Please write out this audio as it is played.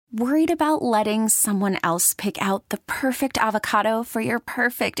Worried about letting someone else pick out the perfect avocado for your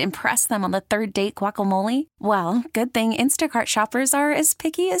perfect impress them on the third date guacamole? Well, good thing Instacart shoppers are as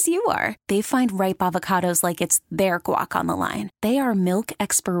picky as you are. They find ripe avocados like it's their guac on the line. They are milk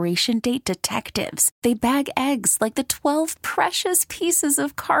expiration date detectives. They bag eggs like the 12 precious pieces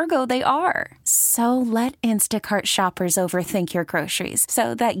of cargo they are. So let Instacart shoppers overthink your groceries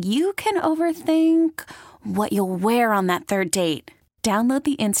so that you can overthink what you'll wear on that third date. Download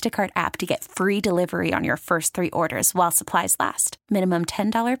the Instacart app to get free delivery on your first 3 orders while supplies last. Minimum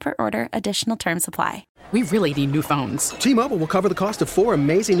 $10 per order. Additional terms apply. We really need new phones. T-Mobile will cover the cost of 4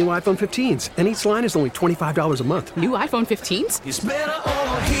 amazing new iPhone 15s, and each line is only $25 a month. New iPhone 15s? It's better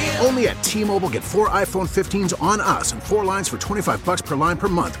over here. Only at T-Mobile, get 4 iPhone 15s on us and 4 lines for $25 per line per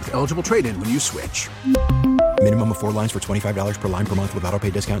month with eligible trade-in when you switch. Minimum of 4 lines for $25 per line per month with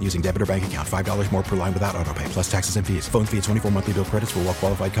autopay discount using debit or bank account. $5 more per line without autopay, plus taxes and fees. Phone fee at 24 monthly bill credits for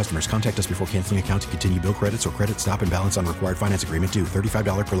well-qualified customers. Contact us before canceling account to continue bill credits or credit stop and balance on required finance agreement due.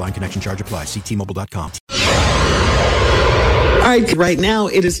 $35 per line connection charge applies. See T-Mobile.com. All right, right now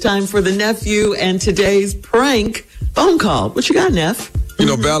it is time for the nephew and today's prank phone call. What you got, Neff? You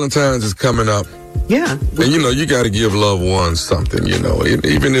know, Valentine's is coming up. Yeah. And, you know, you got to give loved ones something, you know.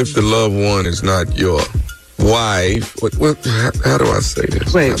 Even if the loved one is not your wife. How do I say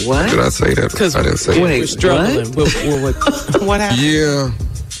this? Wait, what? Did I say that? I didn't say wait, that. Struggling. What happened? Yeah.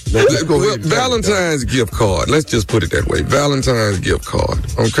 Well, Valentine's gift card. Let's just put it that way. Valentine's gift card,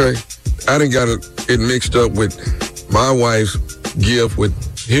 okay? I done got it mixed up with my wife's gift with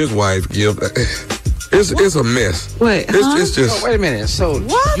his wife's gift. It's a mess. Wait, it's just. Oh, wait a minute. So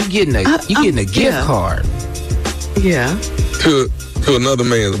what? you getting a gift card? Yeah. To another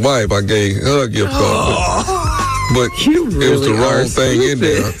man's wife, I gave her a gift card, but really it was the wrong thing in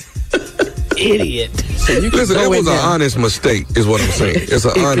there. Idiot. So listen, it was an honest mistake, is what I'm saying. It's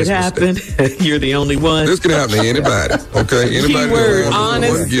an honest mistake. You're the only one. This can happen to anybody. Okay, anybody. Keyword,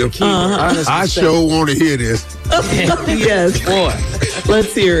 honest. Gift. Honest I sure want to hear this. Yes, boy.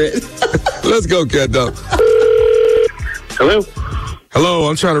 Let's hear it. Let's go, Cat Dog. Hello. Hello,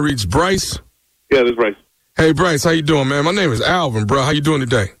 I'm trying to reach Bryce. Yeah, this is Bryce. Hey, Bryce, how you doing, man? My name is Alvin, bro. How you doing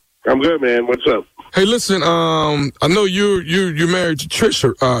today? I'm good, man. What's up? Hey, listen, I know you're married to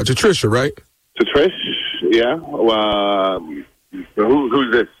Trisha, right? To Trish? Yeah.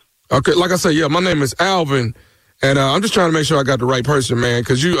 Who's this? Okay, like I said, yeah, my name is Alvin, and I'm just trying to make sure I got the right person, man,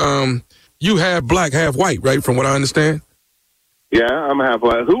 because you half black, half white, right? From what I understand. Yeah, I'm half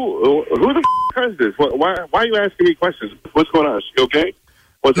black. Who the is this? Why are you asking me questions? What's going on? You okay?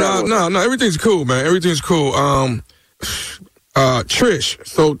 No, everything's cool, man. Everything's cool. Trish,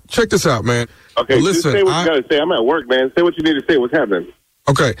 so check this out, man. Okay, listen, just say what you gotta say. I'm at work, man. Say what you need to say. What's happening?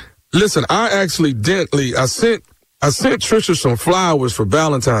 Okay, listen, I sent Trisha some flowers for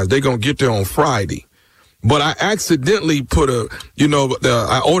Valentine's. They gonna get there on Friday, but I accidentally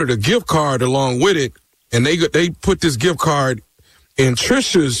I ordered a gift card along with it, and they put this gift card in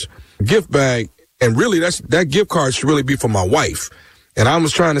Trisha's gift bag, and really that gift card should really be for my wife. And I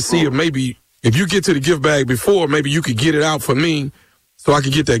was trying to see if maybe if you get to the gift bag before, maybe you could get it out for me so I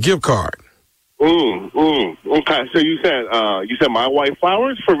could get that gift card. Okay, so you said my wife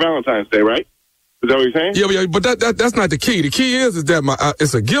flowers for Valentine's Day, right? Is that what you're saying? Yeah, but that's not the key. The key is that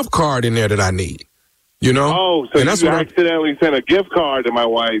it's a gift card in there that I need. You know? Oh, so you accidentally sent a gift card to my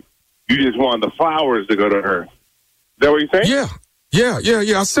wife. You just wanted the flowers to go to her. Is that what you're saying? Yeah.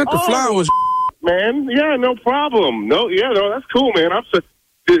 I sent the flowers. Man, yeah, no problem. No, that's cool, man.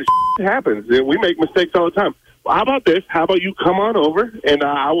 This happens. We make mistakes all the time. Well, how about this? How about you come on over, and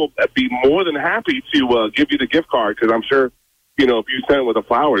I will be more than happy to give you the gift card, because I'm sure, if you send it with the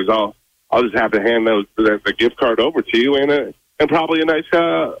flowers, I'll just have to hand the gift card over to you, and probably a nice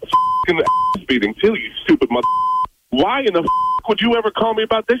beating too, you stupid mother. Why in the would you ever call me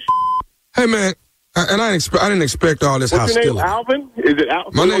about this? Hey, man. And I didn't expect all this hostility. What's your name, Alvin? Is it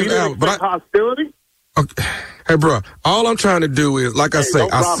Alvin? My name is Alvin. But hostility? Okay. Hey, bro, all I'm trying to do is, like I say,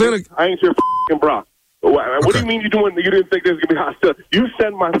 I ain't your f***ing bro. What do you mean you didn't think there's going to be hostility? You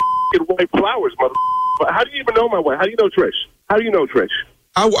send my f***ing wife flowers, mother. How do you even know my wife? How do you know Trish? How do you know Trish?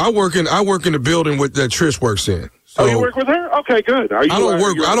 I work in the building that Trish works in. So you work with her? Okay, good. I don't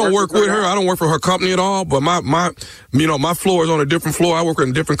work with her. I don't work for her company at all. But my floor is on a different floor. I work in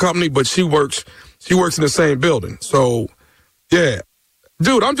a different company, but she works in the same building. So, yeah.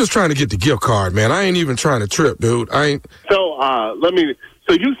 Dude, I'm just trying to get the gift card, man. I ain't even trying to trip, dude.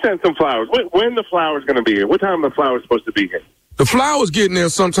 So you sent some flowers. When the flowers going to be here? What time are the flowers supposed to be here? The flowers getting there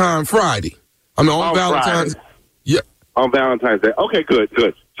sometime Friday. I mean, on Valentine's. Friday. Yeah. On Valentine's Day. Okay, good.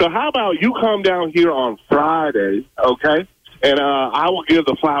 So how about you come down here on Friday, okay? and I will give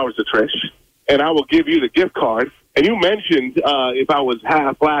the flowers to Trish, and I will give you the gift card. And you mentioned if I was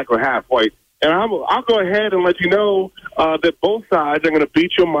half black or half white, and I'll go ahead and let you know that both sides are going to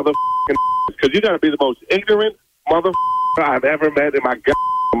beat your motherfucking because you got to be the most ignorant motherfucker I've ever met in my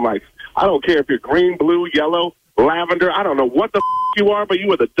goddamn life. I don't care if you're green, blue, yellow, lavender. I don't know what the you are, but you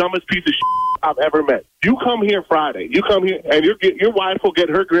are the dumbest piece of I've ever met. You come here Friday. You come here, and your wife will get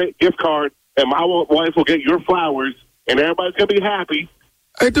her gift card, and my wife will get your flowers, and everybody's going to be happy.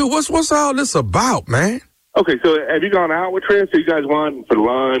 Hey, dude, what's all this about, man? Okay, so have you gone out with Trish? So you guys want for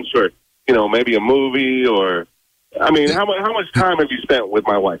lunch or, maybe a movie or, how much time have you spent with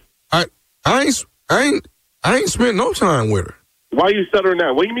my wife? I ain't spent no time with her. Why are you stuttering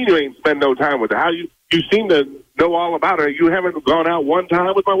now? What do you mean you ain't spent no time with her? How you seem to know all about her. You haven't gone out one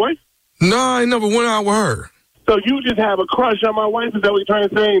time with my wife? No, I never went out with her. So you just have a crush on my wife? Is that what you're trying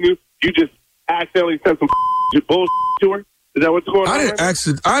to say? And you just accidentally sent some bullshit to her? Is that what's going on?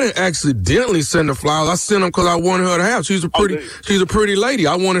 I didn't accidentally send the flowers. I sent them because I wanted her to have. She's a pretty lady.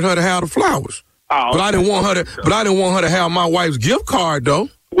 I wanted her to have the flowers. Oh, but I didn't want her to have my wife's gift card though.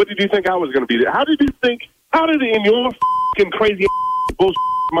 What did you think I was going to be? How did in your fucking crazy bullshit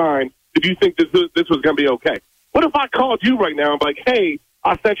mind did you think this was going to be okay? What if I called you right now and I'm like, hey,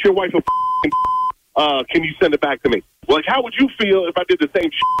 I sent your wife a can you send it back to me? Like, how would you feel if I did the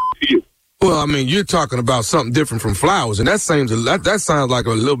same to you? Well, I mean, you're talking about something different from flowers, and that sounds like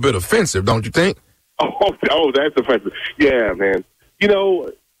a little bit offensive, don't you think? Oh, that's offensive. Yeah, man.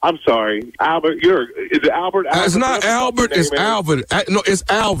 I'm sorry, Albert. Is it Albert? It's not Albert. It's Alvin. No, it's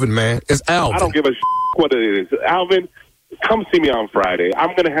Alvin, man. It's Alvin. I don't give a what it is. Alvin, come see me on Friday.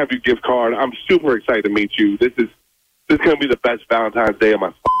 I'm going to have your gift card. I'm super excited to meet you. This is going to be the best Valentine's Day of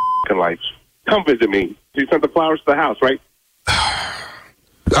my life. Come visit me. You sent the flowers to the house, right?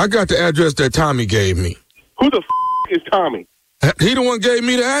 I got the address that Tommy gave me. Who the is Tommy? He the one gave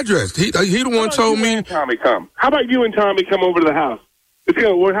me the address. He the one told me. Tommy, come. How about you and Tommy come over to the house?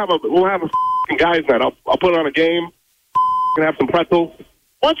 We'll have a guys' night. I'll put on a game and have some pretzels.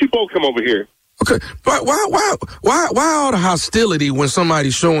 Why don't you both come over here? Okay, but why all the hostility when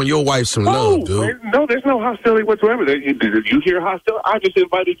somebody's showing your wife some love, dude? No, there's no hostility whatsoever. Did you hear hostility? I just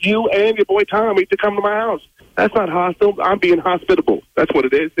invited you and your boy Tommy to come to my house. That's not hostile. I'm being hospitable. That's what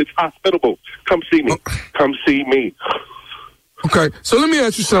it is. It's hospitable. Come see me. Come see me. Okay, so let me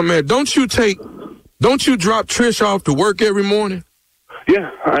ask you something, man. Don't you drop Trish off to work every morning?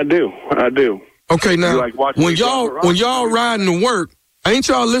 Yeah, I do. Okay, now when y'all riding to work, ain't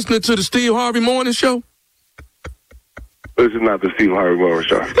y'all listening to the Steve Harvey Morning Show? This is not the Steve Harvey Morning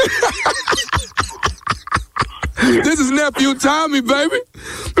Show. This is Nephew Tommy, baby.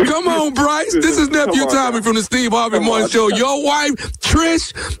 Come on, Bryce. This is Nephew Tommy from the Steve Harvey Morning Show. Your wife,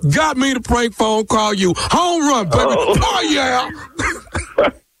 Trish, got me to prank phone call you. Home run, baby. Oh yeah.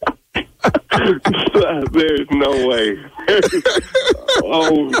 There's no way.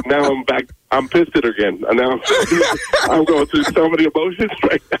 Now I'm back. I'm pissed at her again. Now I'm going through so many emotions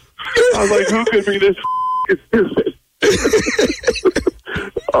right now. I was like, who could be this stupid?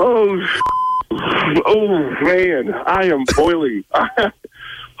 Oh, man. I am boiling.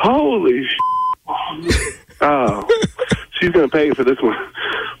 Holy she's going to pay for this one.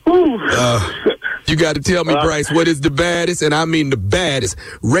 You got to tell me, Bryce, what is the baddest, and I mean the baddest,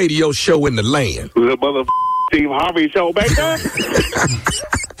 radio show in the land? The mother Steve Harvey Show, baby.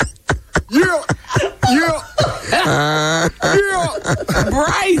 Yeah.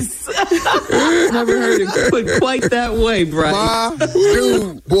 Bryce. Never heard it put quite that way, Bryce. My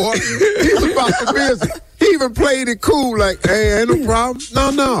dude, boy, he's about the business. He even played it cool, like, hey, ain't no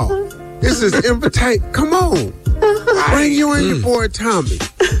problem. No. This is invitation. Come on. Bring you and your boy Tommy.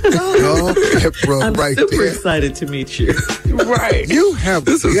 Bro, I'm right super there. excited to meet you. Right. You have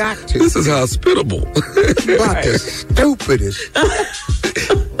got to. This is hospitable. About the stupidest.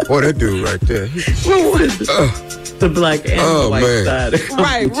 Boy, that dude right there. The black and the white side.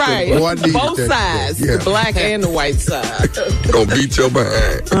 Right. Boy, both sides. Yeah. The black and the white side. Gonna beat your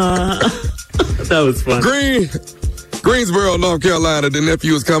behind. That was fun. Greensboro, North Carolina. The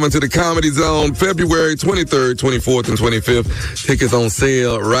nephew is coming to the Comedy Zone February 23rd, 24th, and 25th. Tickets on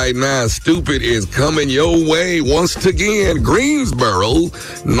sale right now. Stupid is coming your way once again. Greensboro,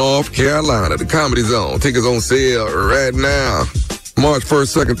 North Carolina. The Comedy Zone. Tickets on sale right now. March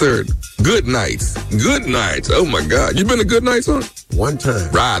 1st, 2nd, 3rd. Good nights. Oh, my God. You been to Good Nights, huh? One time.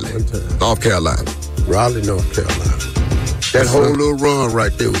 Raleigh, North Carolina. Raleigh, North Carolina. That whole little run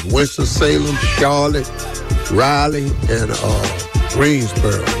right there was Winston-Salem, Charlotte, Raleigh, and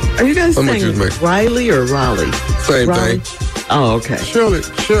Greensboro. Are you guys saying Riley or Raleigh? Same thing. Oh, okay. Shirley.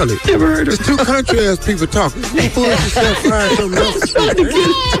 Never heard of It's two country-ass people talking. You fool yourself, find something else to say.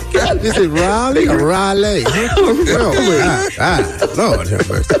 Is it Raleigh or Raleigh? Lord have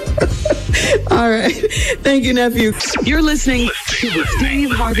mercy. All right. Thank you, nephew. You're listening to the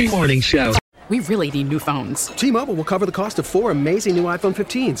Steve Harvey Morning Show. We really need new phones. T-Mobile will cover the cost of 4 amazing new iPhone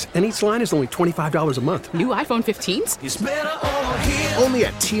 15s, and each line is only $25 a month. New iPhone 15s? It's better over here. Only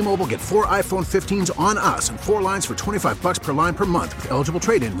at T-Mobile, get 4 iPhone 15s on us and 4 lines for $25 per line per month with eligible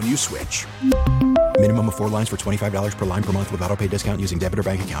trade-in when you switch. Minimum of 4 lines for $25 per line per month with auto-pay discount using debit or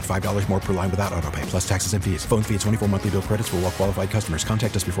bank account. $5 more per line without auto-pay, plus taxes and fees. Phone fee at 24 monthly bill credits for well-qualified customers.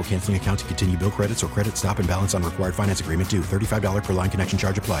 Contact us before canceling account to continue bill credits or credit stop and balance on required finance agreement due. $35 per line connection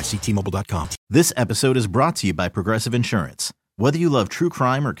charge applies. See T-Mobile.com. This episode is brought to you by Progressive Insurance. Whether you love true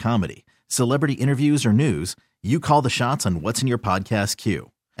crime or comedy, celebrity interviews or news, you call the shots on what's in your podcast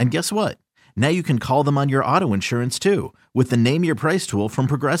queue. And guess what? Now you can call them on your auto insurance too with the Name Your Price tool from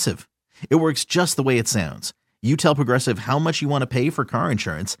Progressive. It works just the way it sounds. You tell Progressive how much you want to pay for car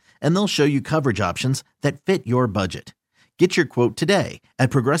insurance, and they'll show you coverage options that fit your budget. Get your quote today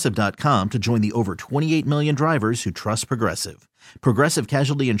at Progressive.com to join the over 28 million drivers who trust Progressive. Progressive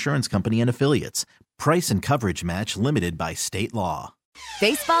Casualty Insurance Company and Affiliates. Price and coverage match limited by state law.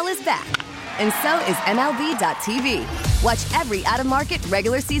 Baseball is back, and so is MLB.tv. Watch every out-of-market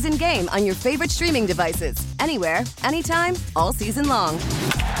regular season game on your favorite streaming devices, anywhere, anytime, all season long.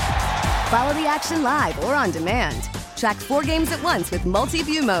 Follow the action live or on demand. Track 4 games at once with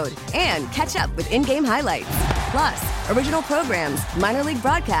multi-view mode and catch up with in-game highlights. Plus, original programs, minor league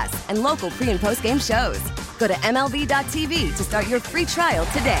broadcasts, and local pre- and post-game shows. Go to MLB.tv to start your free trial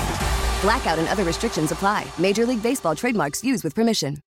today. Blackout and other restrictions apply. Major League Baseball trademarks used with permission.